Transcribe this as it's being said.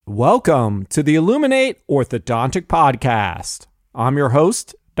Welcome to the Illuminate Orthodontic Podcast. I'm your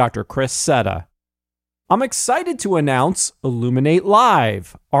host, Dr. Chris Setta. I'm excited to announce Illuminate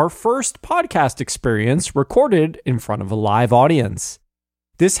Live, our first podcast experience recorded in front of a live audience.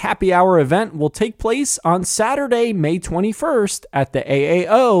 This happy hour event will take place on Saturday, May 21st at the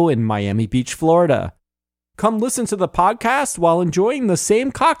AAO in Miami Beach, Florida. Come listen to the podcast while enjoying the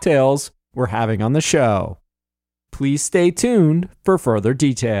same cocktails we're having on the show. Please stay tuned for further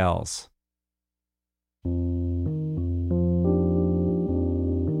details.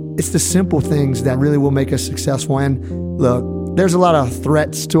 It's the simple things that really will make us successful. And look, there's a lot of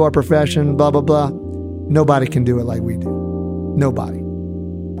threats to our profession, blah, blah, blah. Nobody can do it like we do. Nobody.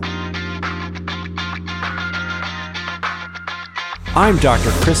 I'm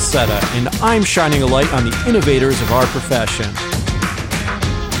Dr. Chris Setta, and I'm shining a light on the innovators of our profession.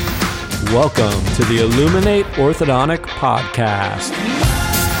 Welcome to the Illuminate Orthodontic Podcast.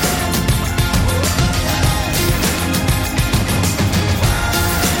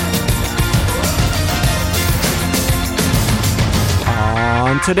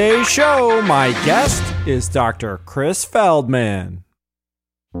 On today's show, my guest is Dr. Chris Feldman.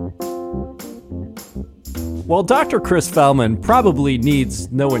 While Dr. Chris Feldman probably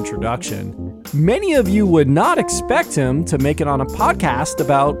needs no introduction, many of you would not expect him to make it on a podcast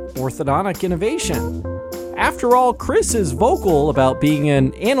about orthodontic innovation. After all, Chris is vocal about being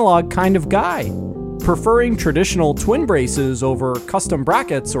an analog kind of guy, preferring traditional twin braces over custom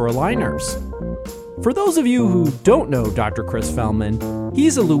brackets or aligners. For those of you who don't know Dr. Chris Feldman,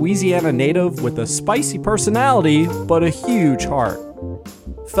 he's a Louisiana native with a spicy personality but a huge heart.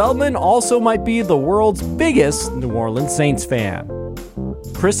 Feldman also might be the world's biggest New Orleans Saints fan.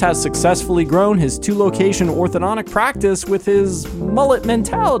 Chris has successfully grown his two-location orthodontic practice with his mullet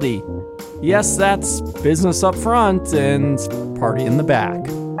mentality. Yes, that's business up front and party in the back.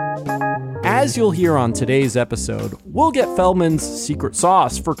 As you'll hear on today's episode, we'll get Feldman's secret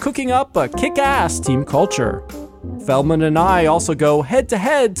sauce for cooking up a kick-ass team culture. Feldman and I also go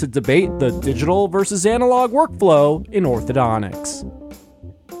head-to-head to debate the digital versus analog workflow in orthodontics.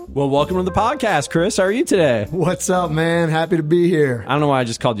 Well, welcome to the podcast, Chris. How are you today? What's up, man? Happy to be here. I don't know why I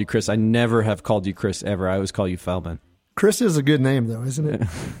just called you Chris. I never have called you Chris ever. I always call you Feldman. Chris is a good name, though, isn't it?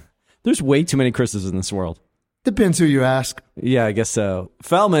 There's way too many Chris's in this world. Depends who you ask. Yeah, I guess so.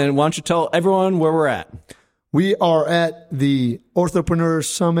 Feldman, why don't you tell everyone where we're at? We are at the Orthopreneurs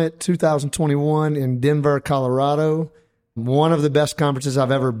Summit 2021 in Denver, Colorado. One of the best conferences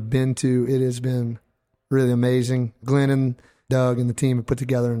I've ever been to. It has been really amazing. Glenn and Doug and the team have put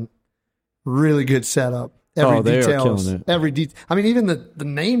together a really good setup. They are killing it. Every detail. I mean, even the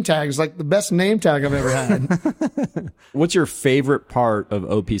name tag is like the best name tag I've ever had. What's your favorite part of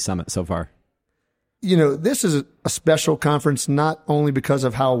OP Summit so far? You know, this is a special conference, not only because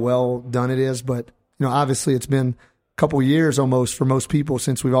of how well done it is, but, you know, obviously it's been a couple years almost for most people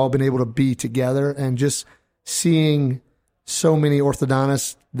since we've all been able to be together, and just seeing so many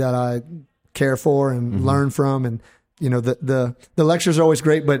orthodontists that I care for and learn from. And you know, the lectures are always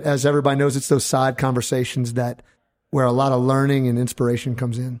great, but as everybody knows, it's those side conversations where a lot of learning and inspiration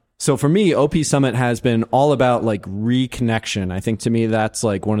comes in. So for me, OP Summit has been all about like reconnection. I think to me, that's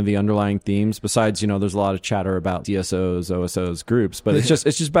like one of the underlying themes. Besides, you know, there's a lot of chatter about DSOs, OSOs, groups, but it's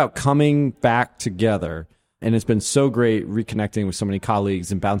just about coming back together. And it's been so great reconnecting with so many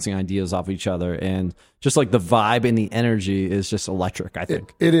colleagues and bouncing ideas off each other. And just like the vibe and the energy is just electric, I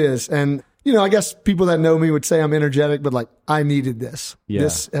think. It is. And you know, I guess people that know me would say I'm energetic, but like I needed this. Yeah.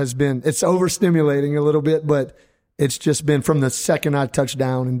 This has been, it's overstimulating a little bit, but it's just been from the second I touched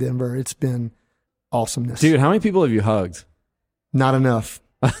down in Denver, it's been awesomeness. Dude, how many people have you hugged? Not enough.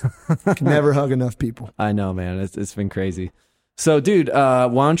 Can never hug enough people. I know, man. It's been crazy. So, dude, why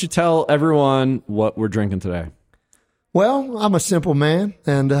don't you tell everyone what we're drinking today? Well, I'm a simple man,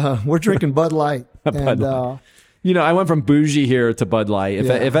 and we're drinking Bud Light. Bud Light. You know, I went from bougie here to Bud Light.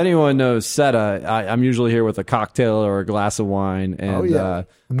 If anyone knows Setta, I'm usually here with a cocktail or a glass of wine. And,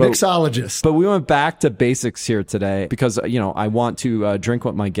 mixologist. But we went back to basics here today because, you know, I want to drink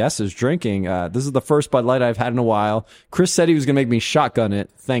what my guest is drinking. This is the first Bud Light I've had in a while. Chris said he was going to make me shotgun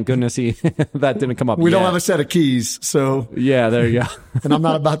it. Thank goodness that didn't come up We don't have a set of keys, so. Yeah, there you go. And I'm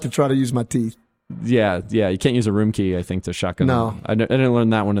not about to try to use my teeth. Yeah. You can't use a room key, I think, to shotgun. No. I didn't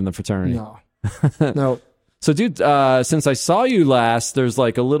learn that one in the fraternity. No. So, dude, since I saw you last, there's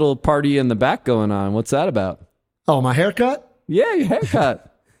like a little party in the back going on. What's that about? Oh, my haircut? Yeah, your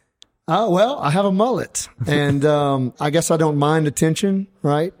haircut. Well, I have a mullet, and I guess I don't mind attention,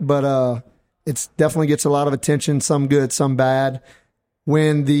 right? But it definitely gets a lot of attention, some good, some bad.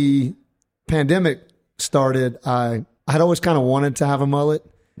 When the pandemic started, I had always kind of wanted to have a mullet,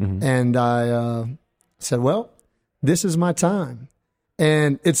 And I said, well, this is my time.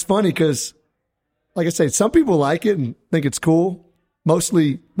 And it's funny because, like I say, some people like it and think it's cool.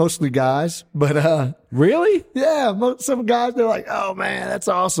 Mostly guys, but really, yeah, some guys, they're like, oh man, that's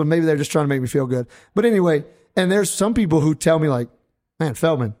awesome. Maybe they're just trying to make me feel good. But anyway, and there's some people who tell me like, man,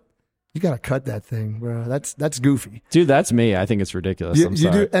 Feldman, you got to cut that thing, bro. That's goofy. Dude, that's me. I think it's ridiculous.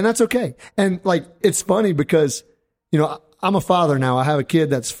 You do, and that's okay. And like, it's funny because, I'm a father now. I have a kid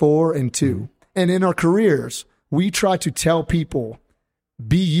that's 4 and 2. And in our careers, we try to tell people,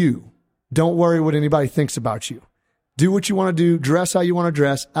 be you. Don't worry what anybody thinks about you. Do what you want to do, dress how you want to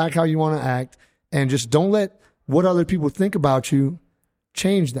dress, act how you want to act, and just don't let what other people think about you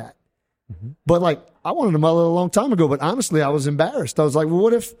change that. But like, I wanted a mullet a long time ago, but honestly, I was embarrassed. I was like, well,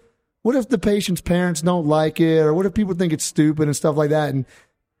 what if the patient's parents don't like it, or what if people think it's stupid and stuff like that? And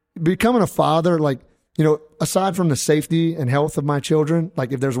becoming a father, like, aside from the safety and health of my children,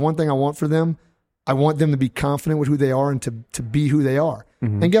 like if there's one thing I want for them, I want them to be confident with who they are and to be who they are.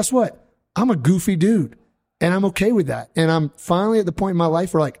 And guess what? I'm a goofy dude. And I'm okay with that. And I'm finally at the point in my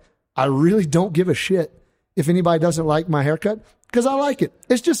life where like, I really don't give a shit if anybody doesn't like my haircut because I like it.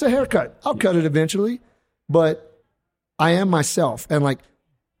 It's just a haircut. I'll cut it eventually, but I am myself. And like,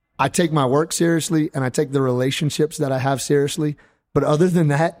 I take my work seriously and I take the relationships that I have seriously. But other than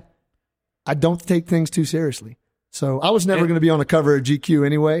that, I don't take things too seriously. So I was never going to be on the cover of GQ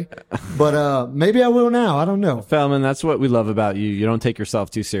anyway, but maybe I will now. I don't know. Feldman, that's what we love about you. You don't take yourself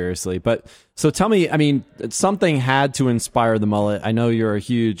too seriously. But so tell me, I mean, something had to inspire the mullet. I know you're a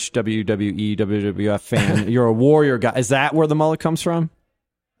huge WWE, WWF fan. You're a Warrior guy. Is that where the mullet comes from?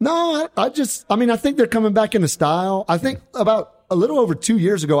 No, I think they're coming back into style. I think about a little over 2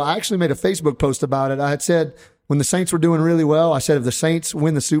 years ago, I actually made a Facebook post about it. I had said when the Saints were doing really well, I said, if the Saints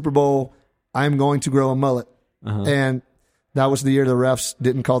win the Super Bowl, I'm going to grow a mullet. And that was the year the refs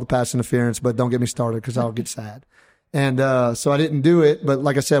didn't call the pass interference, but don't get me started because I'll get sad. And so I didn't do it. But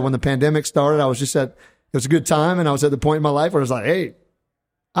like I said, when the pandemic started, it was a good time. And I was at the point in my life where I was like, hey,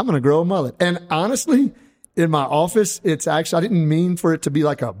 I'm going to grow a mullet. And honestly, in my office, it's actually, I didn't mean for it to be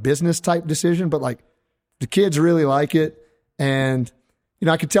like a business type decision, but like the kids really like it. And,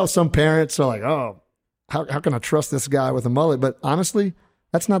 I could tell some parents are like, oh, how can I trust this guy with a mullet? But honestly,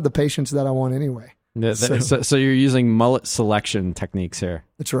 that's not the patients that I want anyway. So you're using mullet selection techniques here.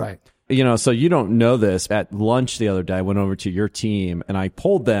 That's right. So you don't know this. At lunch the other day, I went over to your team and I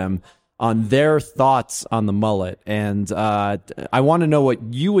polled them on their thoughts on the mullet. And I want to know what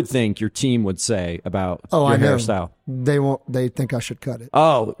you would think your team would say about your hairstyle. They think I should cut it.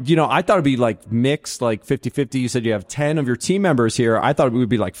 Oh, I thought it'd be like mixed, like 50-50. You said you have 10 of your team members here. I thought it would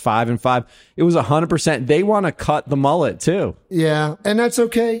be like 5 and 5. It was 100%. They want to cut the mullet too. Yeah. And that's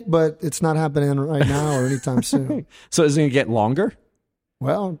okay, but it's not happening right now or anytime soon. So is it going to get longer?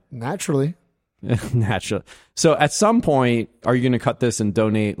 Well, naturally. Naturally. So at some point, are you going to cut this and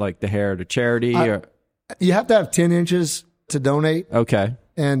donate like the hair to charity? Or? You have to have 10 inches to donate. Okay.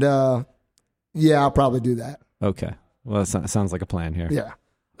 And yeah, I'll probably do that. Okay. Well, that sounds like a plan here. Yeah.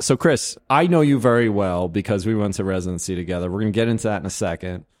 So Chris, I know you very well because we went to residency together. We're going to get into that in a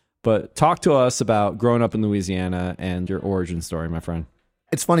second. But talk to us about growing up in Louisiana and your origin story, my friend.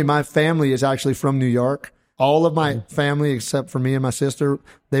 It's funny. My family is actually from New York. All of my family, except for me and my sister,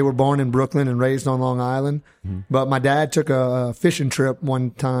 they were born in Brooklyn and raised on Long Island. But my dad took a fishing trip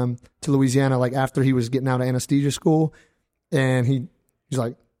one time to Louisiana, like after he was getting out of anesthesia school. And he's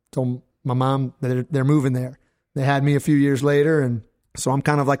like, told my mom that they're moving there. They had me a few years later. And so I'm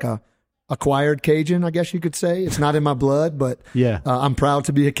kind of like a acquired Cajun, I guess you could say. It's not in my blood, but I'm proud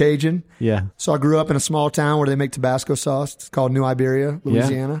to be a Cajun. Yeah. So I grew up in a small town where they make Tabasco sauce. It's called New Iberia,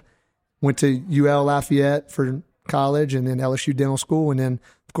 Louisiana. Yeah. Went to UL Lafayette for college and then LSU Dental School. And then,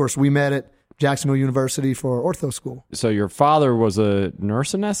 of course, we met at Jacksonville University for ortho school. So your father was a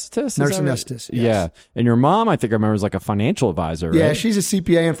nurse anesthetist? Nurse anesthetist, yes. Yeah. And your mom, I think I remember, was like a financial advisor, right? Yeah, she's a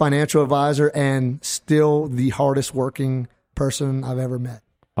CPA and financial advisor and still the hardest working person I've ever met.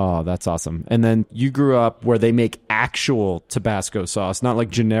 Oh, that's awesome. And then you grew up where they make actual Tabasco sauce, not like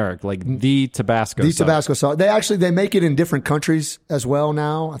generic, like the Tabasco sauce. The Tabasco sauce. They make it in different countries as well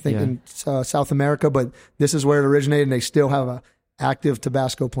now, I think in South America, but this is where it originated and they still have a active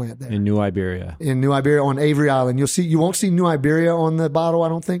Tabasco plant there. In New Iberia. In New Iberia on Avery Island. You won't see New Iberia on the bottle, I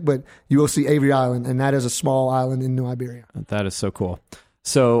don't think, but you will see Avery Island, and that is a small island in New Iberia. That is so cool.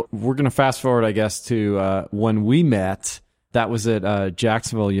 So we're going to fast forward, I guess, to when we met. That was at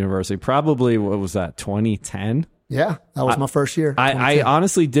Jacksonville University. Probably, what was that, 2010? Yeah, that was my first year. I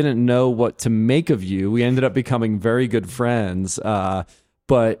honestly didn't know what to make of you. We ended up becoming very good friends. But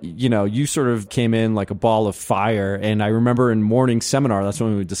But, you sort of came in like a ball of fire. And I remember in morning seminar, that's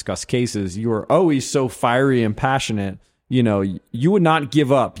when we would discuss cases, you were always so fiery and passionate. You would not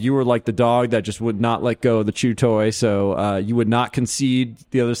give up. You were like the dog that just would not let go of the chew toy. So you would not concede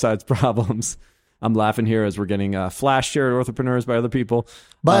the other side's problems. I'm laughing here as we're getting flashed here at Orthopreneurs by other people.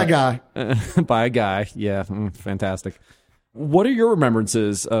 By a guy. By a guy. Yeah, fantastic. What are your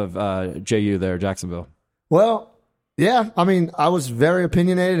remembrances of JU there, Jacksonville? Well, yeah, I mean, I was very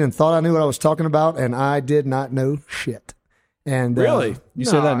opinionated and thought I knew what I was talking about, and I did not know shit. And really? You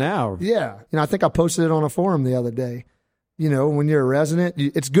say that now? Yeah. I think I posted it on a forum the other day. When you're a resident,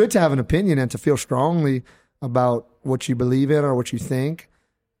 it's good to have an opinion and to feel strongly about what you believe in or what you think.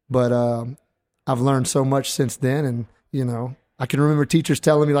 But I've learned so much since then. And, I can remember teachers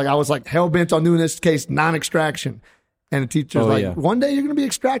telling me, like, I was like hell-bent on doing this case non-extraction. And the teacher's one day you're going to be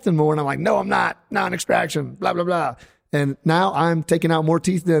extracting more. And I'm like, no, I'm not. Non-extraction, blah, blah, blah. And now I'm taking out more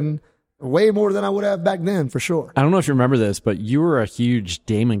teeth way more than I would have back then, for sure. I don't know if you remember this, but you were a huge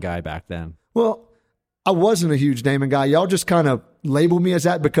Damon guy back then. Well, I wasn't a huge Damon guy. Y'all just kind of labeled me as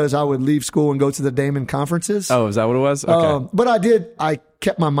that because I would leave school and go to the Damon conferences. Oh, is that what it was? Okay. But I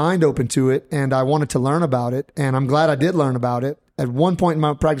kept my mind open to it, and I wanted to learn about it, and I'm glad I did learn about it. At one point in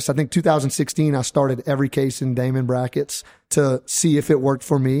my practice, I think 2016, I started every case in Damon brackets to see if it worked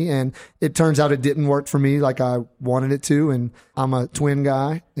for me, and it turns out it didn't work for me like I wanted it to, and I'm a twin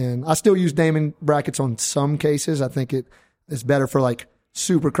guy, and I still use Damon brackets on some cases. I think it is better for like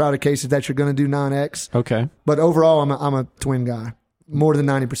super crowded cases that you're going to do non-X. Okay. But overall, I'm a twin guy more than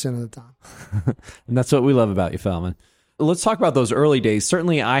 90% of the time. And that's what we love about you, Feldman. Let's talk about those early days.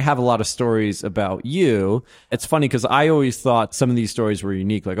 Certainly, I have a lot of stories about you. It's funny because I always thought some of these stories were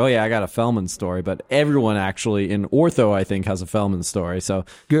unique. Like, oh yeah, I got a Feldman story. But everyone actually in ortho, I think, has a Feldman story. So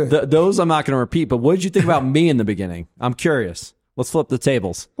those I'm not going to repeat. But what did you think about me in the beginning? I'm curious. Let's flip the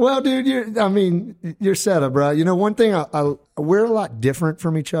tables. Well, dude, you're set up, bro. One thing, we're a lot different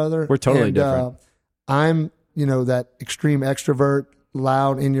from each other. We're totally different. I'm, that extreme extrovert,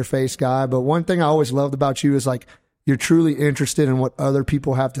 loud, in-your-face guy. But one thing I always loved about you is like, you're truly interested in what other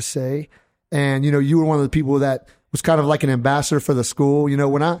people have to say. And, you were one of the people that was kind of like an ambassador for the school.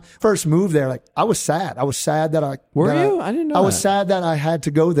 When I first moved there, like, I was sad. I was sad that I... Were you? I didn't know I was sad that I had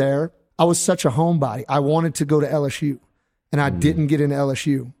to go there. I was such a homebody. I wanted to go to LSU, and I didn't get into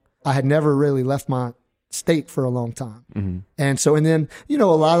LSU. I had never really left my state for a long time. Mm-hmm. And then, a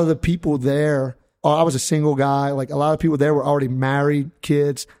lot of the people there... I was a single guy. Like, a lot of people there were already married,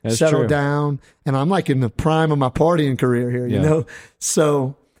 kids, settled down. And I'm like in the prime of my partying career here, you know?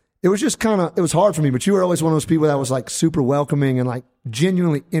 So it was just it was hard for me. But you were always one of those people that was like super welcoming and like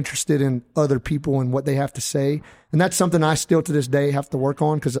genuinely interested in other people and what they have to say. And that's something I still to this day have to work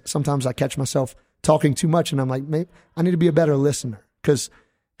on, because sometimes I catch myself talking too much and I'm like, maybe I need to be a better listener, because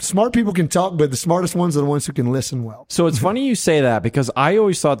smart people can talk, but the smartest ones are the ones who can listen well. So it's funny you say that, because I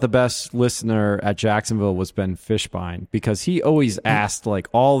always thought the best listener at Jacksonville was Ben Fishbein, because he always asked like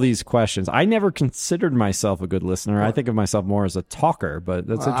all these questions. I never considered myself a good listener. I think of myself more as a talker, but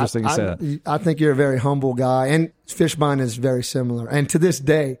that's interesting to say that. I think you're a very humble guy, and Fishbein is very similar. And to this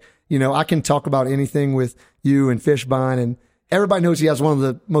day, I can talk about anything with you and Fishbein, and everybody knows he has one of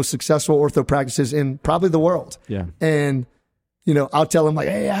the most successful ortho practices in probably the world. Yeah. And I'll tell him like,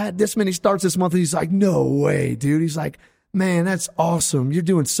 hey, I had this many starts this month. And he's like, no way, dude. He's like, man, that's awesome. You're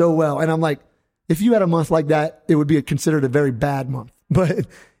doing so well. And I'm like, if you had a month like that, it would be considered a very bad month. But,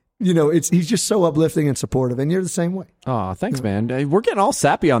 he's just so uplifting and supportive. And you're the same way. Oh, thanks, man. We're getting all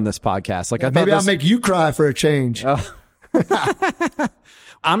sappy on this podcast. Like, maybe I'll make you cry for a change. I'm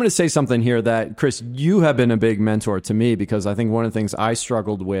going to say something here that, Chris, you have been a big mentor to me, because I think one of the things I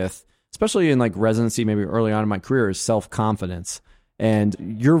struggled with, especially in like residency, maybe early on in my career, is self-confidence. And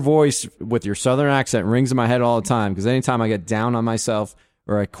your voice with your Southern accent rings in my head all the time, because anytime I get down on myself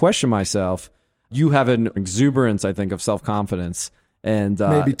or I question myself, you have an exuberance, I think, of self-confidence. And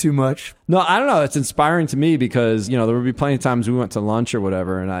maybe too much. No, I don't know. It's inspiring to me, because, there would be plenty of times we went to lunch or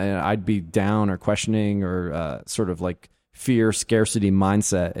whatever, and I'd be down or questioning or sort of like fear, scarcity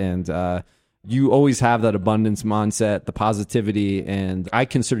mindset. And you always have that abundance mindset, the positivity, and I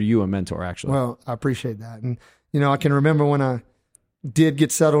consider you a mentor, actually. Well, I appreciate that. And, I can remember when I did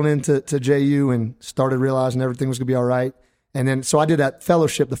get settled into JU and started realizing everything was going to be all right. And then, so I did that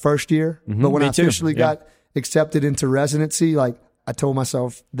fellowship the first year, but when I officially got accepted into residency, like, I told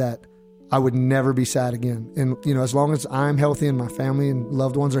myself that I would never be sad again. And, as long as I'm healthy and my family and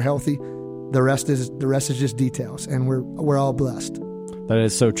loved ones are healthy, the rest is just details. And we're all blessed. That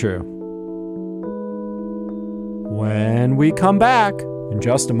is so true. When we come back in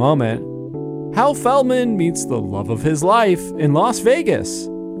just a moment, how Feldman meets the love of his life in Las Vegas,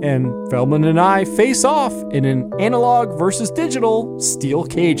 and Feldman and I face off in an analog versus digital steel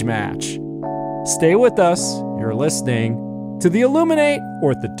cage match. Stay with us. You're listening to the Illuminate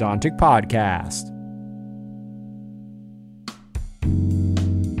Orthodontic Podcast.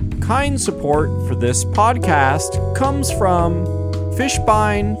 Kind support for this podcast comes from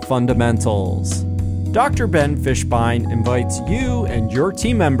Fishbein Fundamentals. Dr. Ben Fishbein invites you and your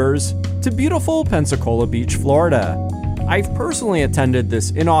team members to beautiful Pensacola Beach, Florida. I've personally attended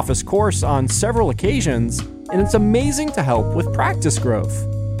this in-office course on several occasions, and it's amazing to help with practice growth.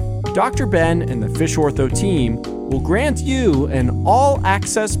 Dr. Ben and the Fish Ortho team will grant you an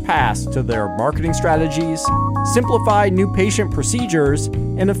all-access pass to their marketing strategies, simplified new patient procedures,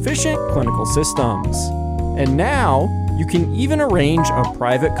 and efficient clinical systems. And now, you can even arrange a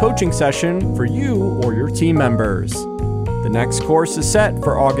private coaching session for you or your team members. The next course is set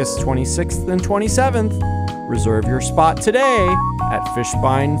for August 26th and 27th. Reserve your spot today at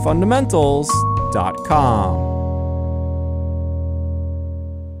fishbeinfundamentals.com.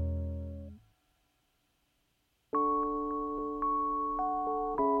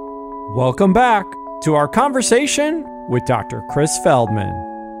 Welcome back to our conversation with Dr. Chris Feldman.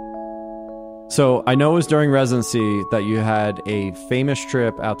 So I know it was during residency that you had a famous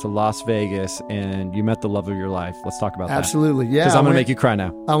trip out to Las Vegas and you met the love of your life. Let's talk about that. Absolutely, yeah. Because I'm going to make you cry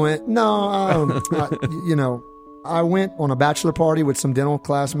now. I went on a bachelor party with some dental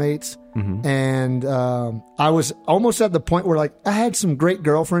classmates, and I was almost at the point where, like, I had some great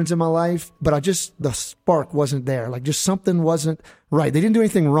girlfriends in my life, but the spark wasn't there. Like, just something wasn't right. They didn't do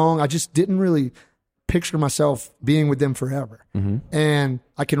anything wrong. I just didn't really picture myself being with them forever. And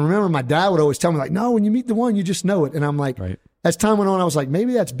I can remember my dad would always tell me, like, no, when you meet the one, you just know it. And I'm like, right. As time went on, I was like,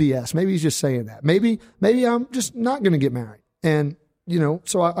 maybe that's BS. Maybe he's just saying that. Maybe I'm just not going to get married. And,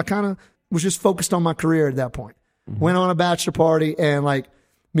 so I kind of was just focused on my career at that point. Went on a bachelor party, and, like,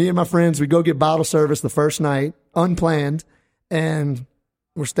 me and my friends, we go get bottle service the first night, unplanned. And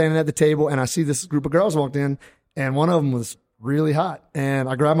we're standing at the table, and I see this group of girls walked in, and one of them was really hot. And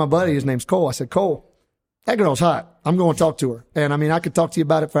I grabbed my buddy. His name's Cole. I said, Cole, that girl's hot. I'm going to talk to her. And I mean, I could talk to you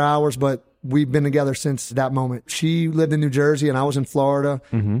about it for hours, but we've been together since that moment. She lived in New Jersey and I was in Florida.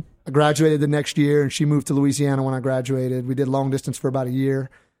 I graduated the next year and she moved to Louisiana when I graduated. We did long distance for about a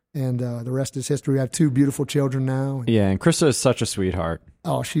year, and the rest is history. We have 2 beautiful children now. Yeah. And Krista is such a sweetheart.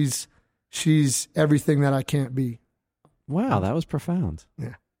 Oh, she's everything that I can't be. Wow. That was profound.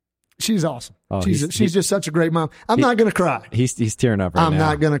 Yeah. She's awesome. Oh, she's just such a great mom. I'm not going to cry. He's tearing up right now. I'm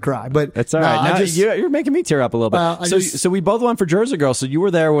not going to cry, but it's all right. You're making me tear up a little bit. So we both went for Jersey Girl. So you were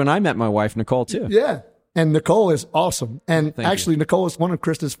there when I met my wife, Nicole, too. Yeah. And Nicole is awesome. And actually, Nicole is one of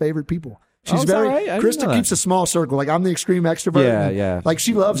Krista's favorite people. She's Krista keeps a small circle. Like, I'm the extreme extrovert. Yeah. Like,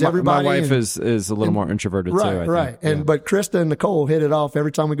 she loves everybody. My wife is a little more introverted, too. Right. But Krista and Nicole hit it off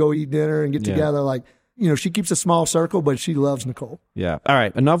every time we go eat dinner and get together. Like, she keeps a small circle, but she loves Nicole. Yeah. All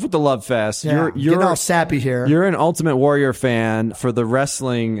right. Enough with the love fest. Yeah, you're getting all sappy here. You're an Ultimate Warrior fan. For the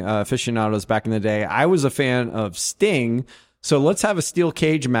wrestling aficionados back in the day, I was a fan of Sting. So let's have a steel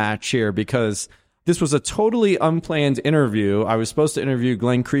cage match here, because this was a totally unplanned interview. I was supposed to interview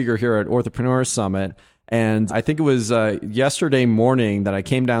Glenn Krieger here at Orthopreneur Summit. And I think it was yesterday morning that I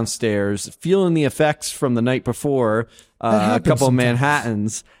came downstairs feeling the effects from the night before, a couple of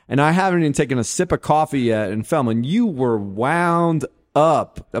Manhattans, and I haven't even taken a sip of coffee yet. And Feldman, you were wound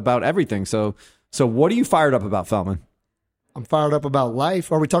up about everything. So what are you fired up about, Feldman? I'm fired up about life.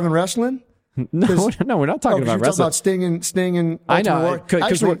 Are we talking wrestling? No, we're not talking about wrestling. Talking about Sting and I know.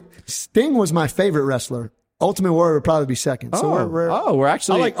 Actually, Sting was my favorite wrestler. Ultimate Warrior would probably be second. So we're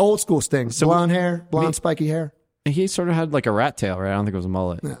actually... I like old school Sting. So blonde spiky hair. He sort of had like a rat tail, right? I don't think it was a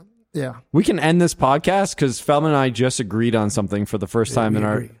mullet. Yeah. We can end this podcast because Feldman and I just agreed on something for the first time in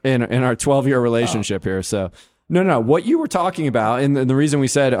our 12-year relationship here. So No. What you were talking about, and the reason we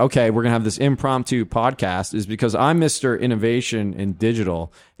said, okay, we're going to have this impromptu podcast is because I'm Mr. Innovation in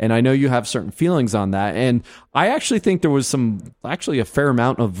digital, and I know you have certain feelings on that. And I actually think there was a fair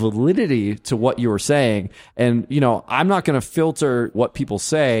amount of validity to what you were saying. And, I'm not going to filter what people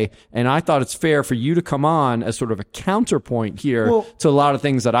say. And I thought it's fair for you to come on as sort of a counterpoint here to a lot of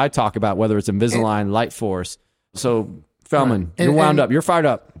things that I talk about, whether it's Invisalign, Light Force. So, Feldman, you're wound up. You're fired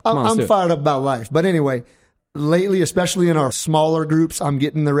up. I'm fired up about life. But anyway, lately, especially in our smaller groups, I'm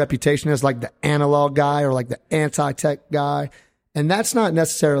getting the reputation as like the analog guy or like the anti-tech guy. And that's not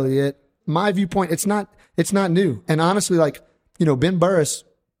necessarily it. My viewpoint, it's not new. And honestly, Ben Burris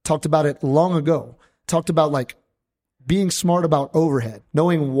talked about it long ago, talked about like being smart about overhead,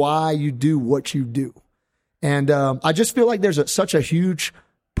 knowing why you do what you do. And I just feel like there's such a huge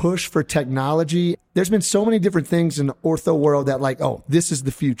push for technology. There's been so many different things in the ortho world that like, oh, this is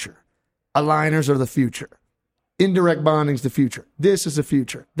the future. Aligners are the future. Indirect bonding is the future. This is the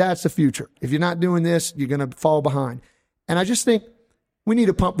future. That's the future. If you're not doing this, you're going to fall behind. And I just think we need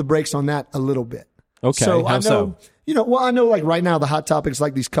to pump the brakes on that a little bit. Okay. So How I know, so? I know like right now the hot topics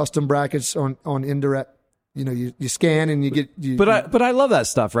like these custom brackets on indirect. You scan and you get. But I love that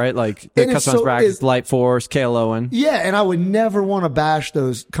stuff, right? Like the customized brackets, Light Force, KLON. Yeah, and I would never want to bash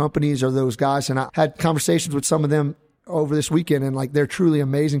those companies or those guys. And I had conversations with some of them over this weekend, and like they're truly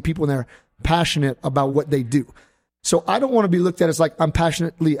amazing people, and they're passionate about what they do. So I don't want to be looked at as like I'm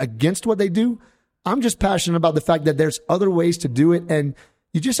passionately against what they do. I'm just passionate about the fact that there's other ways to do it, and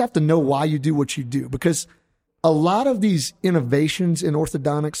you just have to know why you do what you do, because a lot of these innovations in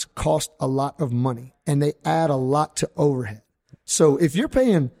orthodontics cost a lot of money, and they add a lot to overhead. So if you're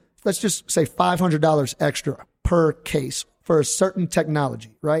paying, let's just say $500 extra per case for a certain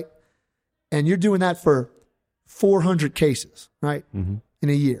technology, right? And you're doing that for 400 cases, right? Mm-hmm. In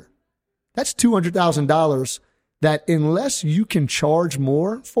a year. That's $200,000 that unless you can charge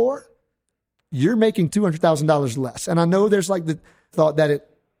more for, you're making $200,000 less. And I know there's like the thought that it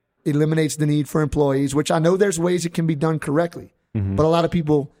eliminates the need for employees, which I know there's ways it can be done correctly, but a lot of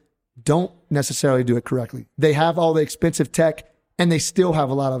people don't necessarily do it correctly. They have all the expensive tech and they still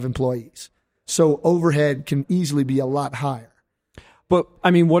have a lot of employees. So overhead can easily be a lot higher. But I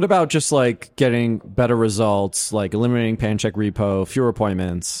mean, what about just like getting better results, like eliminating pan check repo, fewer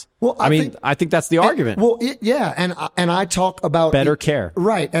appointments? Well, I think that's the argument. Well, and I talk about better care,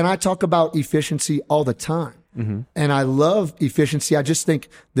 right? And I talk about efficiency all the time. Mm-hmm. And I love efficiency. I just think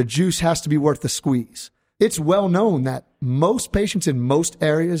the juice has to be worth the squeeze. It's well known that most patients in most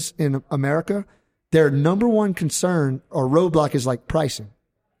areas in America, their number one concern or roadblock is like pricing.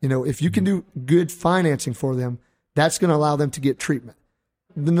 If you can do good financing for them, that's going to allow them to get treatment.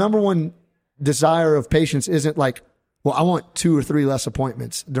 The number one desire of patients isn't like, well, I want 2 or 3 less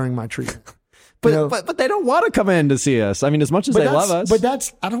appointments during my treatment. But they don't want to come in to see us. I mean, as much as they love us.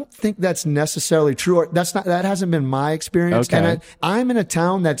 But I don't think that's necessarily true. That hasn't been my experience. Okay. And I'm in a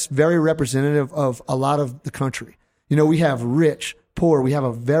town that's very representative of a lot of the country. We have rich, poor. We have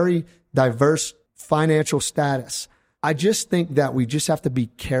a very diverse financial status. I just think that we just have to be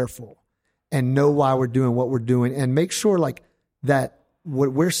careful and know why we're doing what we're doing and make sure like that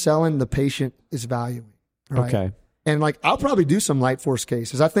what we're selling the patient is valuing. Right? Okay. And like, I'll probably do some Light Force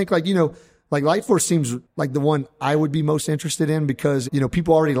cases. I think like Light Force seems like the one I would be most interested in because,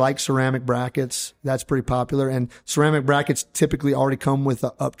 people already like ceramic brackets. That's pretty popular. And ceramic brackets typically already come with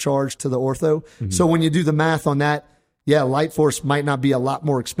an upcharge to the ortho. Mm-hmm. So when you do the math on that, yeah, Light Force might not be a lot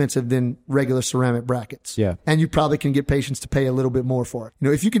more expensive than regular ceramic brackets. Yeah. And you probably can get patients to pay a little bit more for it.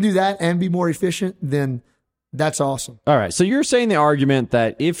 If you can do that and be more efficient, then that's awesome. All right. So you're saying the argument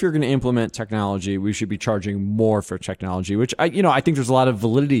that if you're going to implement technology, we should be charging more for technology, which I think there's a lot of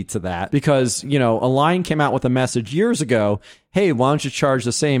validity to that because, Align came out with a message years ago. Hey, why don't you charge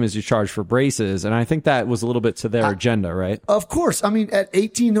the same as you charge for braces? And I think that was a little bit to their agenda, right? Of course. I mean, at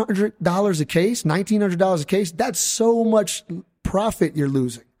 $1,800 a case, $1,900 a case, that's so much profit you're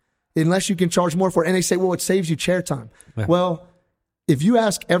losing unless you can charge more for it. And they say, well, it saves you chair time. Yeah. Well, if you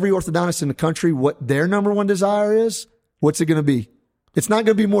ask every orthodontist in the country what their number one desire is, what's it going to be? It's not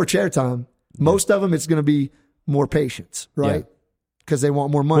going to be more chair time. Most of them, it's going to be more patients, right? Because they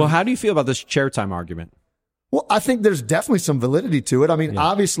want more money. Well, how do you feel about this chair time argument? Well, I think there's definitely some validity to it. I mean,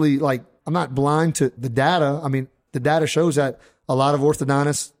 obviously, like, I'm not blind to the data. I mean, the data shows that a lot of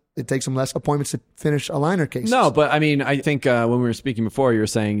orthodontists, it takes them less appointments to finish aligner cases. No, but I mean, I think when we were speaking before, you were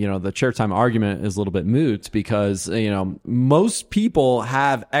saying, the chair time argument is a little bit moot because, most people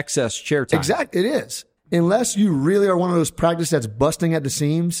have excess chair time. Exactly. It is. Unless you really are one of those practices that's busting at the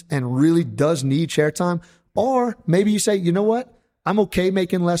seams and really does need chair time. Or maybe you say, you know what? I'm okay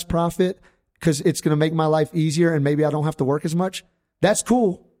making less profit because it's going to make my life easier and maybe I don't have to work as much. That's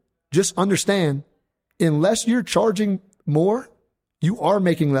cool. Just understand, unless you're charging more, you are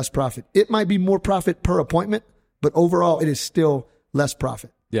making less profit. It might be more profit per appointment, but overall it is still less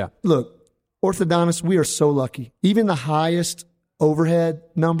profit. Yeah. Look, orthodontists, we are so lucky. Even the highest overhead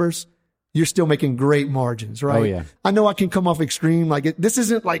numbers, you're still making great margins, right? Oh, yeah. I know I can come off extreme. Like this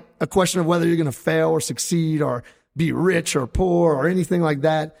isn't like a question of whether you're going to fail or succeed or be rich or poor or anything like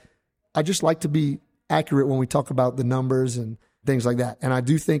that. I just like to be accurate when we talk about the numbers and things like that. And I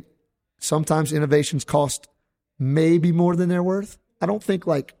do think sometimes innovations cost maybe more than they're worth. I don't think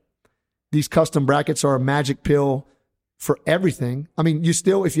like these custom brackets are a magic pill for everything. I mean,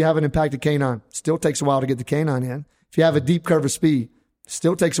 if you have an impacted canine, still takes a while to get the canine in. If you have a deep curve of speed,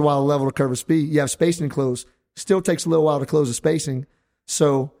 still takes a while to level the curve of speed. You have spacing closed, still takes a little while to close the spacing.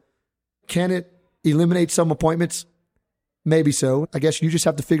 So can it eliminate some appointments? Maybe so. I guess you just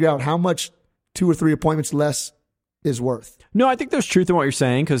have to figure out how much 2 or 3 appointments less is worth. No, I think there's truth in what you're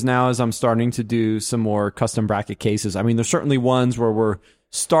saying, because now as I'm starting to do some more custom bracket cases, I mean, there's certainly ones where we're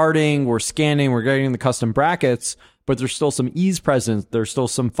scanning, we're getting the custom brackets, but there's still some E's present. There's still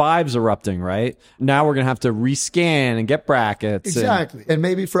some 5s erupting, right? Now we're going to have to rescan and get brackets. Exactly. And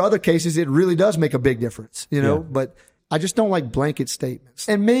maybe for other cases, it really does make a big difference, but I just don't like blanket statements.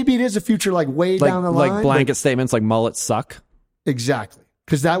 And maybe it is a future like way down the line. Like blanket statements like mullets suck? Exactly.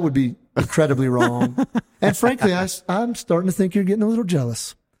 Because that would be incredibly wrong. And frankly, I'm starting to think you're getting a little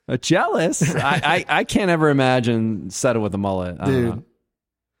jealous. Jealous? I can't ever imagine settle with a mullet. I don't know.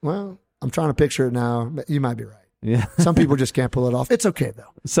 Well, I'm trying to picture it now. But you might be right. Yeah. Some people just can't pull it off. It's okay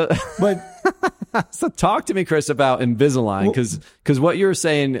though. So talk to me, Chris, about Invisalign, because what you're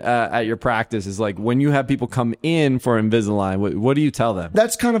saying at your practice is like when you have people come in for Invisalign, what do you tell them?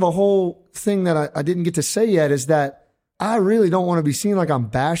 That's kind of a whole thing that I didn't get to say yet, is that I really don't want to be seen like I'm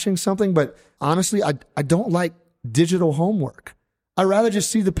bashing something, but honestly, I don't like digital homework. I'd rather just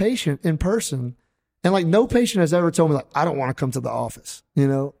see the patient in person. And like no patient has ever told me like, I don't want to come to the office,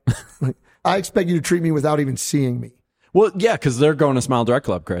 like I expect you to treat me without even seeing me. Well, yeah, because they're going to Smile Direct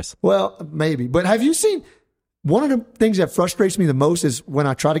Club, Chris. Well, maybe. But have you seen, one of the things that frustrates me the most is when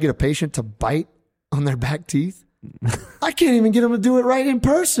I try to get a patient to bite on their back teeth. I can't even get them to do it right in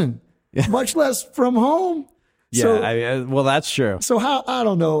person, much less from home. Yeah, so, well, that's true. So how, I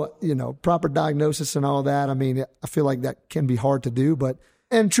don't know, proper diagnosis and all that. I mean, I feel like that can be hard to do.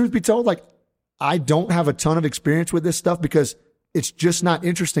 And truth be told, like, I don't have a ton of experience with this stuff because it's just not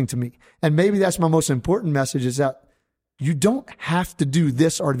interesting to me. And maybe that's my most important message, is that you don't have to do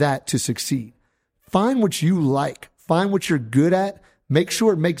this or that to succeed. Find what you like. Find what you're good at. Make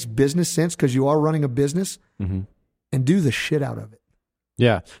sure it makes business sense because you are running a business, and do the shit out of it.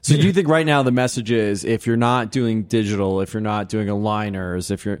 Yeah. So do you think right now the message is, if you're not doing digital, if you're not doing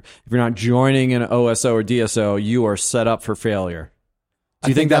aligners, if you're not joining an OSO or DSO, you are set up for failure? Do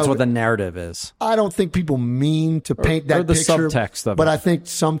you think that's what the narrative is? I don't think people mean to paint that picture. Or the subtext of it. But I think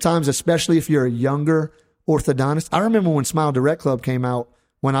sometimes, especially if you're a younger orthodontist, I remember when Smile Direct Club came out,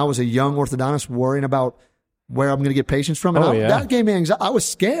 when I was a young orthodontist worrying about where I'm going to get patients from. And that gave me anxiety. I was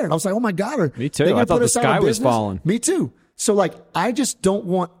scared. I was like, oh my God. Me too. I thought the sky was falling. Me too. So like, I just don't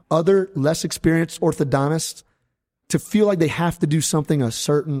want other less experienced orthodontists to feel like they have to do something a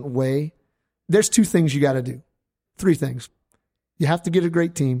certain way. There's 2 things you got to do. 3 things. You have to get a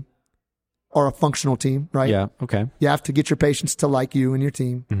great team or a functional team, right? Yeah, okay. You have to get your patients to like you and your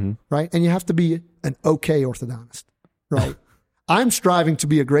team, right? And you have to be an okay orthodontist, right? I'm striving to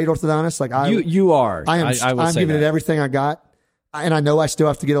be a great orthodontist. Like you are. I'm giving it everything I got. And I know I still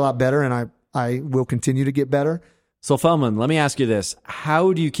have to get a lot better, and I will continue to get better. So Feldman, let me ask you this.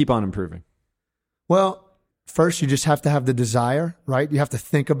 How do you keep on improving? Well, first you just have to have the desire, right? You have to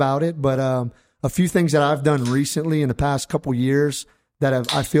think about it. But a few things that I've done recently in the past couple years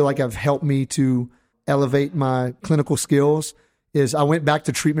that I feel like have helped me to elevate my clinical skills is I went back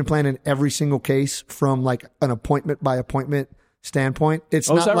to treatment plan in every single case from like an appointment by appointment standpoint. It's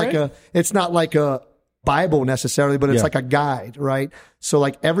not like a Bible necessarily, but it's like a guide, right? So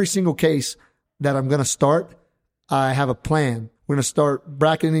like every single case that I'm going to start, I have a plan. We're going to start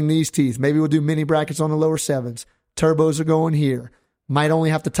bracketing these teeth. Maybe we'll do mini brackets on the lower 7s. Turbos are going here. Might only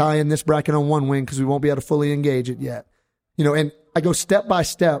have to tie in this bracket on one wing because we won't be able to fully engage it yet. And I go step by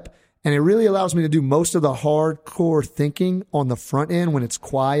step, and it really allows me to do most of the hardcore thinking on the front end when it's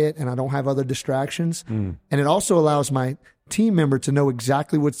quiet and I don't have other distractions. And it also allows my team member to know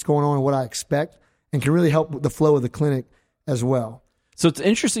exactly what's going on and what I expect, and can really help with the flow of the clinic as well. So it's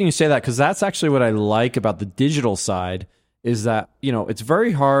interesting you say that, because that's actually what I like about the digital side, is that, it's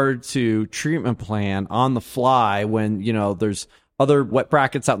very hard to treatment plan on the fly when, there's other wet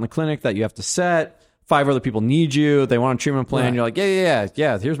brackets out in the clinic that you have to set. 5 other people need you. They want a treatment plan. Right. You're like,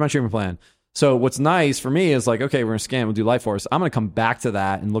 yeah. Here's my treatment plan. So what's nice for me is like, okay, we're going to scan, we'll do Life Force. I'm going to come back to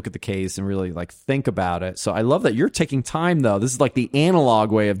that and look at the case and really like think about it. So I love that you're taking time though. This is like the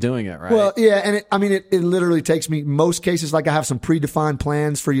analog way of doing it, right? Well, yeah. And it literally takes me, most cases, like I have some predefined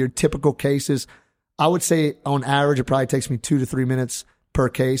plans for your typical cases. I would say on average, it probably takes me 2 to 3 minutes per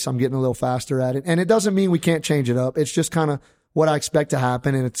case. I'm getting a little faster at it. And it doesn't mean we can't change it up. It's just kind of what I expect to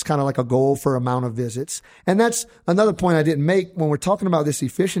happen. And it's kind of like a goal for amount of visits. And that's another point I didn't make when we're talking about this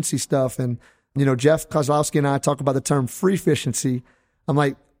efficiency stuff. And, Jeff Kozlowski and I talk about the term free efficiency. I'm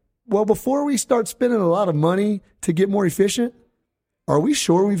like, well, before we start spending a lot of money to get more efficient, are we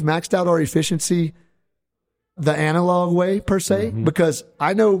sure we've maxed out our efficiency the analog way per se? Because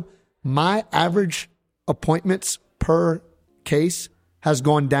I know my average appointments per case has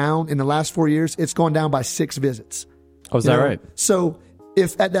gone down in the last 4 years. It's gone down by 6 visits. Oh, is that right? So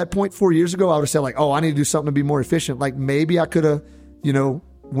if at that point 4 years ago, I would have said like, oh, I need to do something to be more efficient. Like maybe I could have,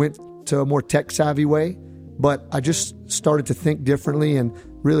 went to a more tech savvy way, but I just started to think differently and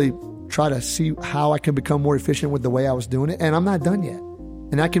really try to see how I can become more efficient with the way I was doing it. And I'm not done yet.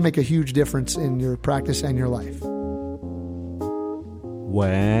 And that can make a huge difference in your practice and your life.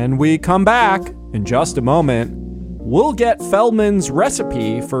 When we come back in just a moment, we'll get Feldman's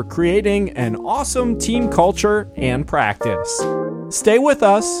recipe for creating an awesome team culture and practice. Stay with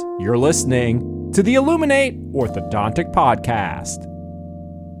us. You're listening to the Illuminate Orthodontic Podcast.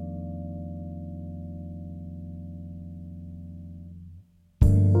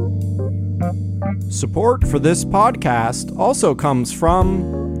 Support for this podcast also comes from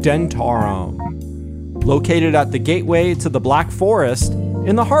Dentarum. Located at the gateway to the Black Forest,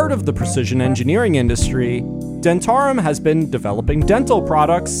 in the heart of the precision engineering industry, Dentarum has been developing dental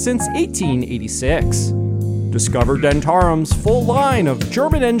products since 1886. Discover Dentarum's full line of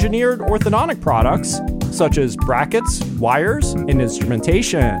German-engineered orthodontic products, such as brackets, wires, and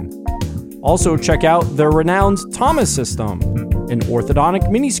instrumentation. Also check out their renowned Thomas system, an orthodontic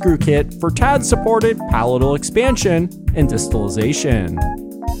mini-screw kit for TAD-supported palatal expansion and distalization.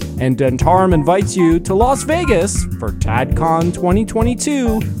 And Dentarum invites you to Las Vegas for TADCon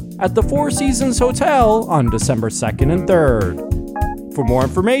 2022 at the Four Seasons Hotel on December 2nd and 3rd. For more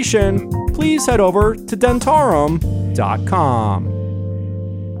information, please head over to dentarum.com.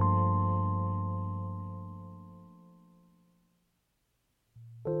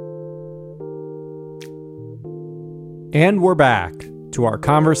 And we're back to our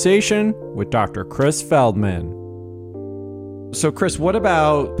conversation with Dr. Chris Feldman. So, Chris, what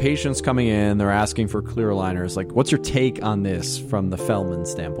about patients coming in, they're asking for clear aligners? Like, what's your take on this from the Feldman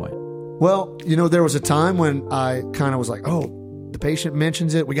standpoint? Well, there was a time when I kind of was like, oh, the patient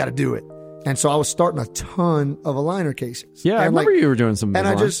mentions it, we got to do it. And so I was starting a ton of aligner cases. Yeah, I remember you were doing some. And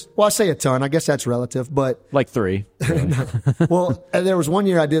I say a ton, I guess that's relative, but. Like 3. Really. Well, there was one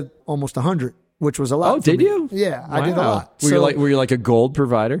year I did almost 100. Which was a lot. Oh, did you? Yeah, wow. I did a lot. Were you like a gold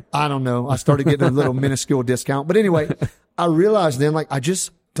provider? I don't know. I started getting a little minuscule discount. But anyway, I realized then, I just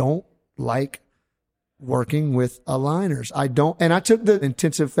don't like working with aligners. I don't. And I took the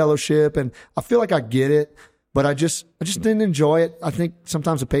intensive fellowship and I feel like I get it, but I just didn't enjoy it. I think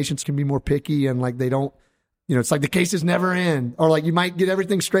sometimes the patients can be more picky and they don't, it's like the cases never end, or you might get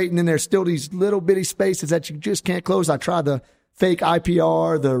everything straight and then there's still these little bitty spaces that you just can't close. I tried the fake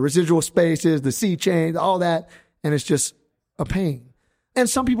IPR, the residual spaces, the C-chain, all that. And it's just a pain. And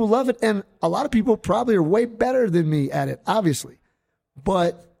some people love it. And a lot of people probably are way better than me at it, obviously.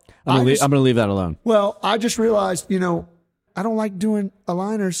 But I'm going to leave that alone. Well, I just realized, I don't like doing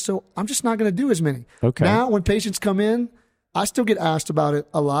aligners, so I'm just not going to do as many. Okay. Now, when patients come in, I still get asked about it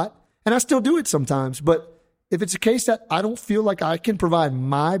a lot. And I still do it sometimes. But if it's a case that I don't feel like I can provide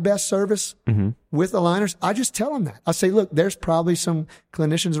my best service with aligners, I just tell them that. I say, look, there's probably some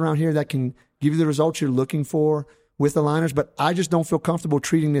clinicians around here that can give you the results you're looking for with aligners, but I just don't feel comfortable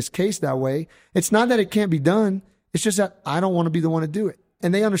treating this case that way. It's not that it can't be done. It's just that I don't want to be the one to do it.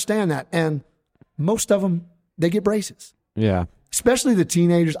 And they understand that. And most of them, they get braces. Yeah. Especially the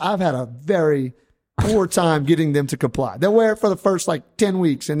teenagers. I've had a very poor time getting them to comply. They'll wear it for the first 10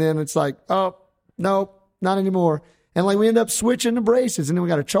 weeks. And then it's like, oh, no. Not anymore. And we end up switching the braces and then we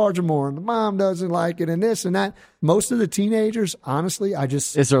got to charge them more and the mom doesn't like it and this and that. Most of the teenagers, honestly,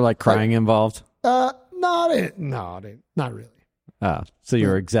 Is there crying involved? No, not really. Oh, so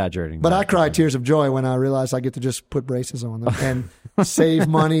you're exaggerating. But I cried tears of joy when I realized I get to just put braces on them and save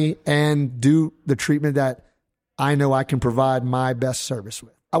money and do the treatment that I know I can provide my best service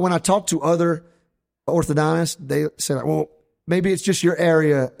with. When I talk to other orthodontists, they say, well, maybe it's just your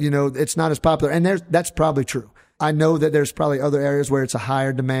area, it's not as popular. And that's probably true. I know that there's probably other areas where it's a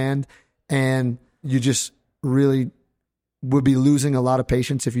higher demand and you just really would be losing a lot of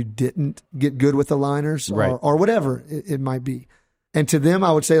patients if you didn't get good with aligners or whatever it might be. And to them,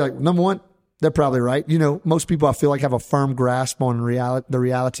 I would say number one, they're probably right. Most people I feel like have a firm grasp on the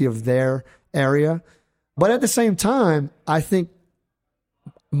reality of their area. But at the same time, I think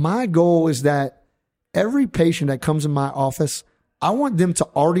my goal is that every patient that comes in my office, I want them to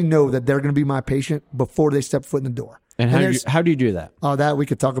already know that they're going to be my patient before they step foot in the door. And how do you do that? Oh, that we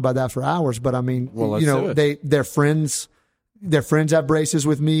could talk about that for hours. But I mean, let's do it. Their friends have braces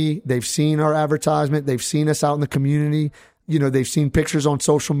with me. They've seen our advertisement. They've seen us out in the community. They've seen pictures on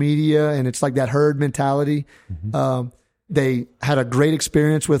social media, and it's like that herd mentality. Mm-hmm. They had a great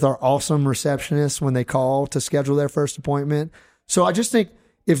experience with our awesome receptionist when they call to schedule their first appointment. So I just think,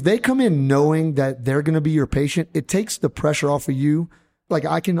 if they come in knowing that they're going to be your patient, it takes the pressure off of you like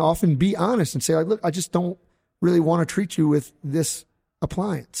I can often be honest and say, like, look, I just don't really want to treat you with this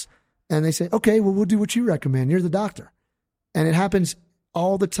appliance. And they say, okay, well, we'll do what you recommend. You're the doctor. And it happens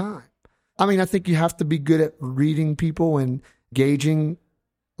all the time. I mean, I think you have to be good at reading people and gauging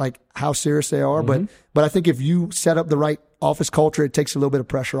like how serious they are. But I think if you set up the right office culture, it takes a little bit of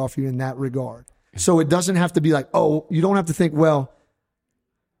pressure off you in that regard. So it doesn't have to be like, oh, you don't have to think, well,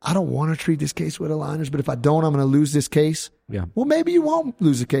 I don't want to treat this case with aligners, but if I don't, I'm going to lose this case. Yeah. Well, maybe you won't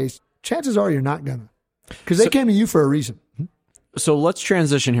lose the case. Chances are you're not going to, because they came to you for a reason. So let's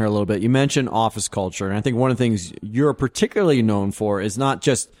transition here a little bit. You mentioned office culture, and I think one of the things you're particularly known for is not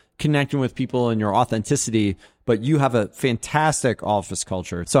just connecting with people and your authenticity, but you have a fantastic office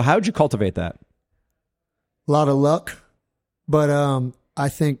culture. So how'd you cultivate that? A lot of luck, but I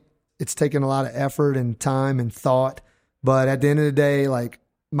think it's taken a lot of effort and time and thought. But at the end of the day, like,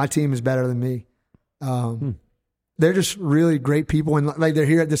 my team is better than me. They're just really great people, and like they're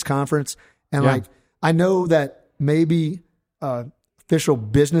here at this conference, and like I know that maybe official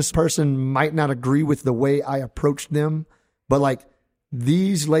business person might not agree with the way I approached them, but like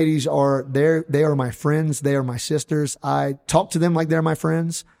these ladies they are my friends, they are my sisters. I talk to them like they're my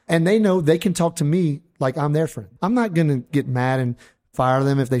friends, and they know they can talk to me like I'm their friend. I'm not going to get mad and fire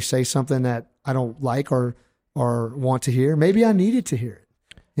them if they say something that I don't like or want to hear. Maybe I needed to hear it.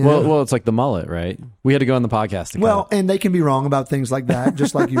 Well, it's like the mullet, right? We had to go on the podcast. Well, and they can be wrong about things like that,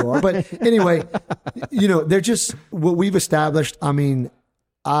 just like you are. But anyway, they're just what we've established. I mean,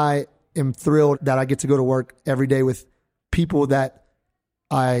 I am thrilled that I get to go to work every day with people that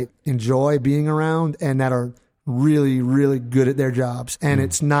I enjoy being around and that are really, really good at their jobs. And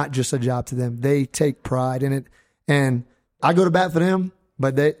it's not just a job to them. They take pride in it. And I go to bat for them,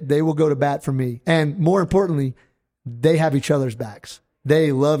 but they will go to bat for me. And more importantly, they have each other's backs.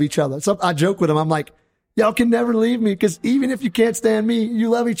 They love each other. So I joke with them. I'm like, y'all can never leave me, because even if you can't stand me, you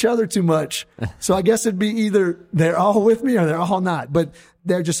love each other too much. So I guess it'd be either they're all with me or they're all not. But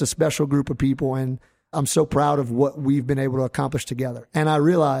they're just a special group of people, and I'm so proud of what we've been able to accomplish together. And I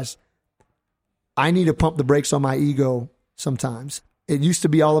realize I need to pump the brakes on my ego sometimes. It used to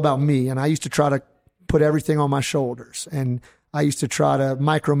be all about me, and I used to try to put everything on my shoulders, and I used to try to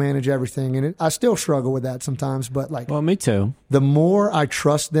micromanage everything, and I still struggle with that sometimes. But like, well, me too. The more I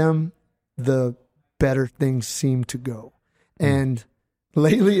trust them, the better things seem to go. And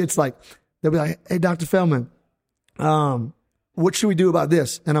lately, it's like they'll be like, "Hey, Dr. Feldman, what should we do about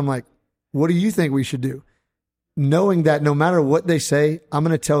this?" And I'm like, "What do you think we should do?" Knowing that no matter what they say, I'm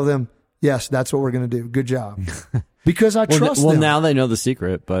going to tell them, "Yes, that's what we're going to do. Good job." Because I trust them. Well, now they know the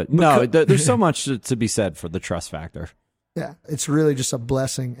secret, but no, there's so much to be said for the trust factor. Yeah, it's really just a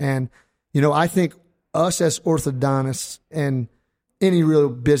blessing. And, I think us as orthodontists and any real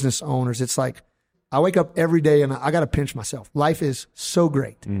business owners, it's like I wake up every day and I got to pinch myself. Life is so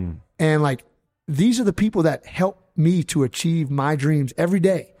great. And like, these are the people that help me to achieve my dreams every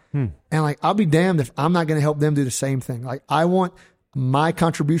day. And like, I'll be damned if I'm not going to help them do the same thing. Like, I want my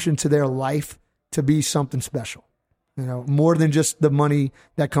contribution to their life to be something special, more than just the money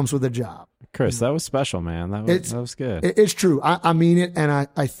that comes with a job. Chris, that was special, man. That was good. It's true. I mean it. And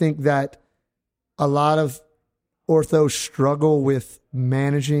I think that a lot of orthos struggle with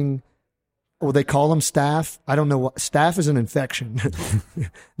managing, or they call them staff. I don't know what staff is, an infection.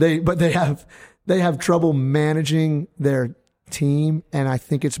 They have trouble managing their team. And I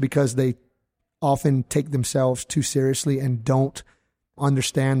think it's because they often take themselves too seriously and don't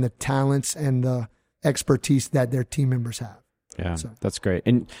understand the talents and the expertise that their team members have. Yeah, that's great.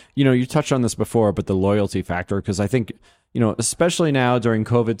 And, you touched on this before, but the loyalty factor, because I think, especially now during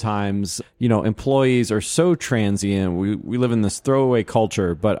COVID times, employees are so transient. We live in this throwaway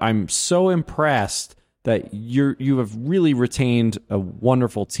culture, but I'm so impressed that you have really retained a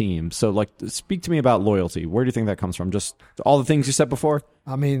wonderful team. So like, speak to me about loyalty. Where do you think that comes from? Just all the things you said before?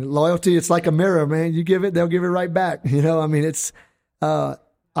 I mean, loyalty, it's like a mirror, man. You give it, they'll give it right back. I mean, it's, I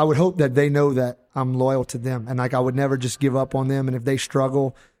would hope that they know that I'm loyal to them, and like I would never just give up on them. And if they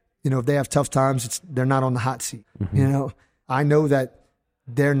struggle, if they have tough times, they're not on the hot seat. I know that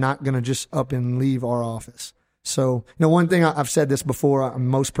they're not going to just up and leave our office. So, one thing I've said this before, I'm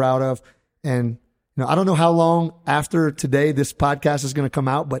most proud of, and I don't know how long after today this podcast is going to come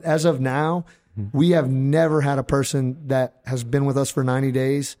out, but as of now, we have never had a person that has been with us for 90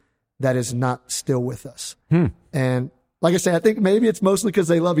 days that is not still with us. And like I say, I think maybe it's mostly because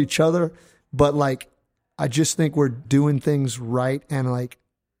they love each other, but like, I just think we're doing things right. And like,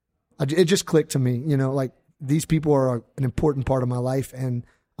 it just clicked to me, like these people are an important part of my life, and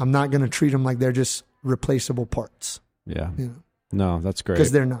I'm not going to treat them like they're just replaceable parts. Yeah. No, that's great.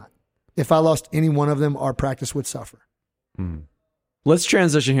 Because they're not. If I lost any one of them, our practice would suffer. Let's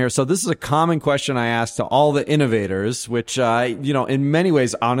transition here. So this is a common question I ask to all the innovators, which, in many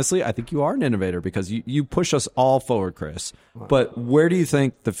ways, honestly, I think you are an innovator because you push us all forward, Chris. Wow. But where do you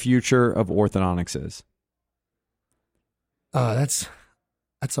think the future of orthodontics is? That's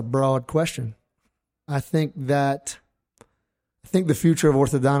a broad question. I think the future of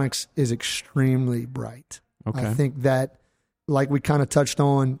orthodontics is extremely bright. Okay. I think that, like we kind of touched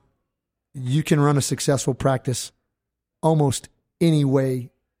on, you can run a successful practice almost any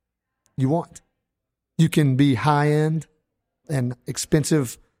way you want. You can be high-end and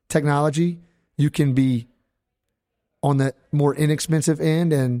expensive technology. You can be on the more inexpensive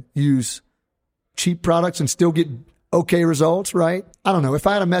end and use cheap products and still get okay results, right? I don't know. If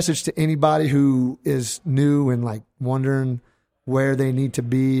I had a message to anybody who is new and like wondering where they need to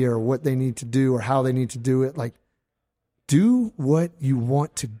be or what they need to do or how they need to do it, like, do what you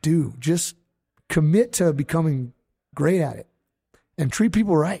want to do. Just commit to becoming great at it. And treat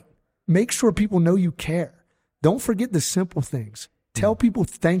people right. Make sure people know you care. Don't forget the simple things. Tell people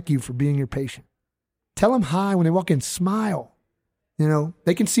thank you for being your patient. Tell them hi when they walk in. Smile.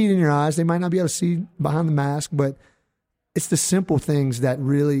 They can see it in your eyes. They might not be able to see behind the mask, but it's the simple things that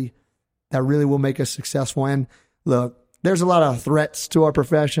really will make us successful. And look, there's a lot of threats to our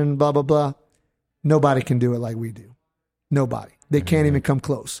profession, blah, blah, blah. Nobody can do it like we do. Nobody. They can't even come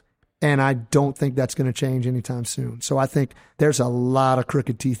close. And I don't think that's going to change anytime soon. So I think there's a lot of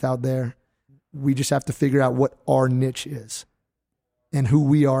crooked teeth out there. We just have to figure out what our niche is and who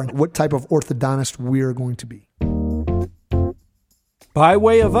we are and what type of orthodontist we're going to be. By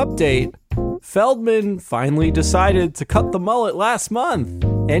way of update, Feldman finally decided to cut the mullet last month,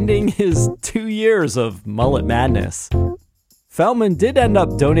 ending his 2 years of mullet madness. Feldman did end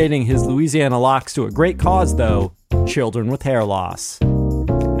up donating his Louisiana locks to a great cause, though, children with hair loss.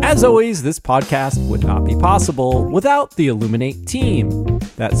 As always, this podcast would not be possible without the Illuminate team.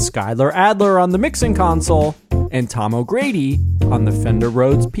 That's Skylar Adler on the mixing console and Tom O'Grady on the Fender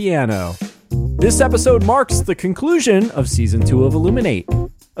Rhodes piano. This episode marks the conclusion of Season 2 of Illuminate.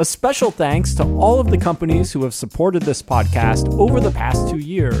 A special thanks to all of the companies who have supported this podcast over the past 2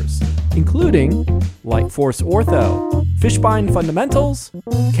 years, including Lightforce Ortho, Fishbine Fundamentals,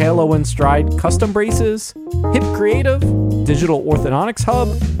 KLO and Stride Custom Braces, Hip Creative, Digital Orthodontics Hub,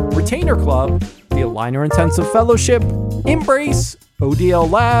 Retainer Club, the Aligner Intensive Fellowship, Embrace, ODL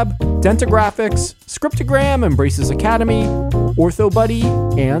Lab, Dentagraphics, Scriptogram and Braces Academy,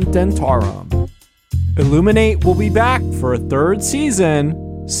 OrthoBuddy, and Dentarum. Illuminate will be back for a third season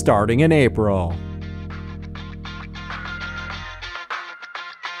starting in April.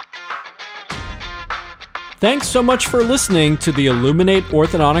 Thanks so much for listening to the Illuminate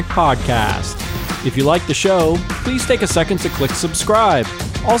Orthodontic Podcast. If you like the show, please take a second to click subscribe.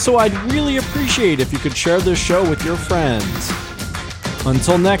 Also, I'd really appreciate if you could share this show with your friends.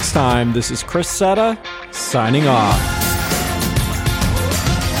 Until next time, this is Chris Setta, signing off.